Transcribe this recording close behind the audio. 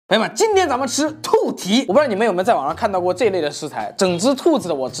朋友们，今天咱们吃兔蹄。我不知道你们有没有在网上看到过这类的食材，整只兔子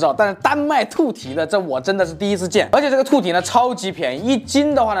的我知道，但是单卖兔蹄的，这我真的是第一次见。而且这个兔蹄呢超级便宜，1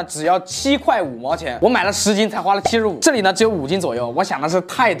斤的话呢只要7块5毛钱，我买了10斤才花了75。这里呢只有5斤左右，我想的是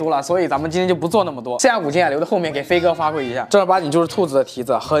太多了，所以咱们今天就不做那么多，剩下5斤啊留到后面给飞哥发挥一下。正儿八经就是兔子的蹄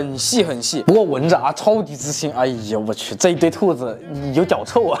子，很细很细，不过闻着啊超级之腥。哎呀我去，这一堆兔子有脚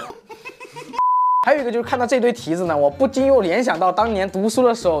臭啊。还有一个就是看到这堆蹄子呢，我不禁又联想到当年读书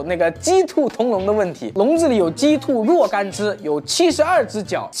的时候那个鸡兔同笼的问题。笼子里有鸡兔若干只，有72只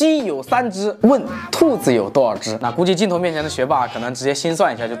脚，鸡有3只，问兔子有多少只？那估计镜头面前的学霸可能直接心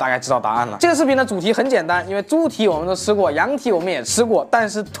算一下就大概知道答案了。这个视频的主题很简单，因为猪蹄我们都吃过，羊蹄我们也吃过，但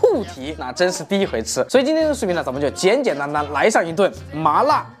是兔蹄那真是第一回吃。所以今天的视频呢，咱们就简简单单来上一顿麻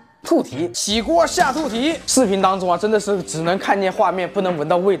辣兔蹄，起锅下兔蹄。视频当中啊，真的是只能看见画面，不能闻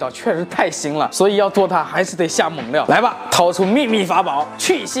到味道，确实太腥了。所以要做它，还是得下猛料。来吧，掏出秘密法宝，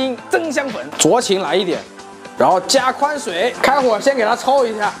去腥增香粉，酌情来一点。然后加宽水，开火先给它焯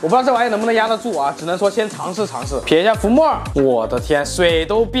一下。我不知道这玩意能不能压得住啊，只能说先尝试尝试。撇一下浮沫，我的天，水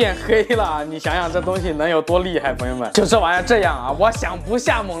都变黑了。你想想这东西能有多厉害，朋友们？就这玩意这样啊，我想不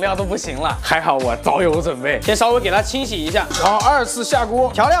下猛料都不行了。还好我早有准备，先稍微给它清洗一下，然后2次下锅。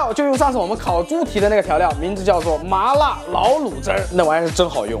调料就用上次我们烤猪蹄的那个调料，名字叫做麻辣老卤汁儿。那玩意是真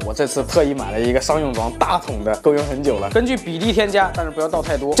好用，我这次特意买了一个商用装大桶的，够用很久了。根据比例添加，但是不要倒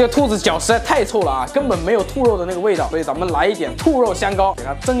太多。这个兔子脚实在太臭了啊，根本没有兔肉的那个味道，所以咱们来一点兔肉香膏，给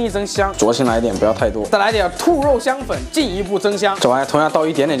它增一增香。酌情来一点，不要太多。再来点兔肉香粉，进一步增香。这玩意同样倒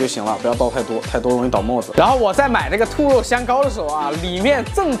一点点就行了，不要倒太多，太多容易倒沫子。然后我在买这个兔肉香膏的时候啊，里面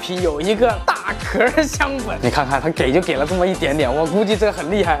赠品有一个大壳香粉，你看看它给就给了这么一点点，我估计这个很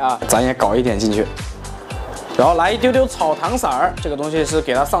厉害啊，咱也搞一点进去。然后来一丢丢草糖色儿，这个东西是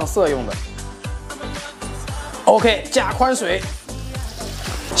给它上色用的。OK， 加宽水。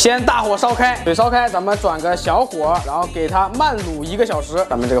先大火烧开，水烧开，咱们转个小火，然后给它慢卤1个小时。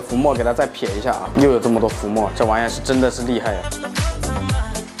咱们这个浮沫给它再撇一下啊，又有这么多浮沫，这玩意是真的是厉害呀！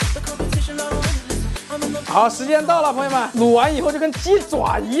好，时间到了，朋友们，卤完以后就跟鸡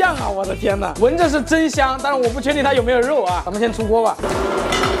爪一样啊！我的天哪，闻着是真香，但是我不确定它有没有肉啊。咱们先出锅吧。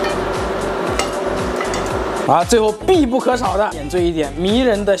啊，最后必不可少的点缀一点迷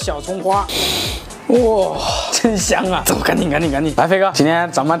人的小葱花。哇，真香啊！走，赶紧！来，飞哥，今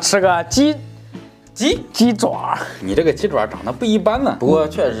天咱们吃个鸡爪。你这个鸡爪长得不一般呢，不过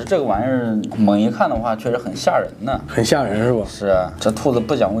确实这个玩意儿猛一看的话，确实很吓人呢。很吓人是不？是啊，这兔子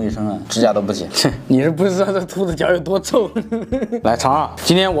不讲卫生啊，指甲都不剪。你是不知道这兔子脚有多臭。来尝尝，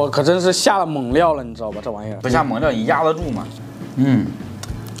今天我可真是下了猛料了，你知道吧？这玩意儿不下猛料，你压得住吗？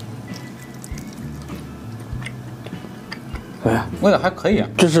哎呀，味道还可以啊。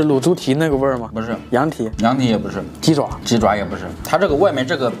这是卤猪蹄那个味儿吗？不是，羊蹄也不是，鸡爪也不是。它这个外面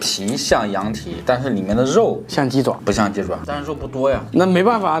这个皮像羊蹄，但是里面的肉像鸡爪，不像鸡爪，但是肉不多呀。那没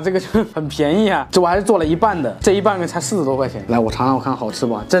办法，这个就很便宜啊。这我还是做了一半的，这一半个才40多块钱。来，我尝尝，我看好吃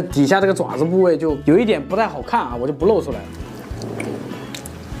不？这底下这个爪子部位就有一点不太好看啊，我就不露出来了。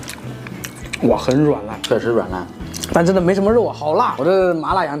哇，很软烂，确实软烂，但真的没什么肉啊，好辣。我这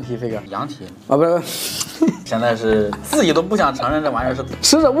麻辣羊蹄，飞哥，羊蹄啊，不是。现在是自己都不想承认这玩意儿是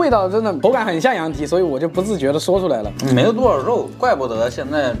吃的味道真的口感很像羊蹄，所以我就不自觉的说出来了。没有多少肉，怪不得现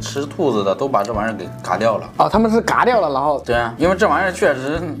在吃兔子的都把这玩意儿给嘎掉了。哦，他们是嘎掉了，然后对啊，因为这玩意儿确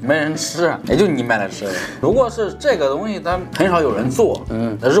实没人吃，也就你买来吃。如果是这个东西，它很少有人做，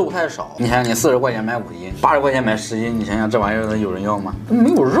肉太少。你想想，你40块钱买5斤，80块钱买10斤，你想想这玩意儿有人要吗？没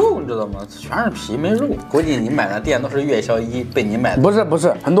有肉，你知道吗？全是皮没肉。估计你买的店都是粤销1被你买的。不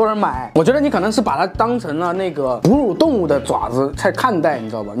是，很多人买。我觉得你可能是把它当成了那个哺乳动物的爪子才看待，你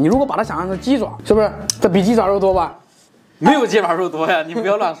知道吧？你如果把它想象成鸡爪，是不是？这比鸡爪肉多吧？没有鸡爪肉多呀，你不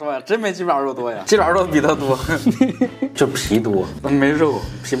要乱说呀，真没鸡爪肉多呀，鸡爪肉比它多，就皮多，没肉，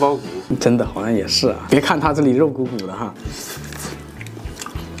皮包骨。真的好像也是啊，别看它这里肉鼓鼓的哈，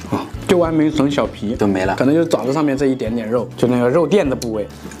就外面一层小皮都没了，可能就是爪子上面这一点点肉，就那个肉垫的部位。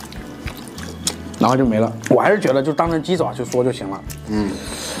然后就没了，我还是觉得就当成鸡爪去说就行了。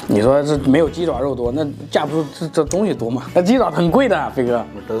你说这没有鸡爪肉多，那架不住这东西多嘛？那鸡爪很贵的啊，飞哥，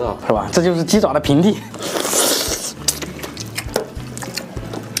我知道，是吧？这就是鸡爪的平替。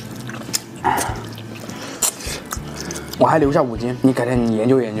我还留下5斤，你改天你研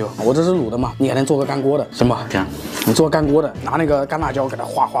究研究。我这是卤的嘛，你改天做个干锅的，行吧？行，你做干锅的，拿那个干辣椒给它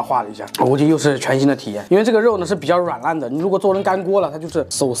划了一下，我估计又是全新的体验。因为这个肉呢是比较软烂的，你如果做成干锅了，它就是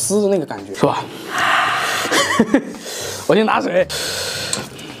手撕的那个感觉，是吧？我先拿水。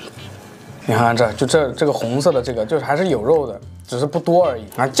你看这个红色的这个，就是还是有肉的。只是不多而已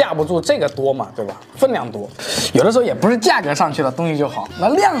啊，架不住这个多嘛，对吧？分量多，有的时候也不是价格上去了东西就好，那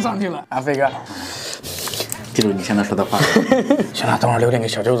量上去了啊，飞哥。记住你现在说的话。行了，等会儿留点给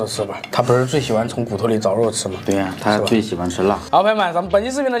小舅子吃吧，他不是最喜欢从骨头里找肉吃吗？对呀，他最喜欢吃辣。好，朋友们，咱们本期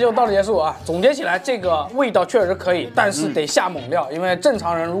视频呢就到此结束啊。总结起来，这个味道确实可以，但是得下猛料，因为正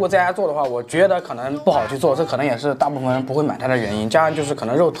常人如果在家做的话，我觉得可能不好去做，这可能也是大部分人不会买它的原因。加上就是可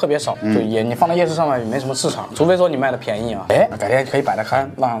能肉特别少，就也你放在夜市上面也没什么市场，除非说你卖的便宜啊。哎，改天可以摆个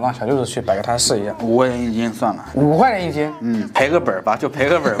摊，让小舅子去摆个摊试一下。5块钱一斤算了，5块钱一斤，赔个本吧，就赔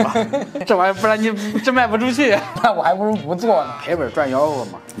个本吧。这玩意儿不然你这卖不出去。那我还不如不做呢，赔本赚吆喝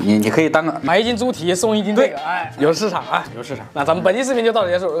嘛。你可以当个买1斤猪蹄送1斤这个，哎，有市场啊，有市场。那咱们本期视频就到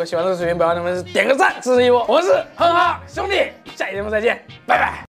此结束，如果喜欢这个视频，不要忘了点个赞支持一波。我是哼哈兄弟，下期节目再见，拜拜。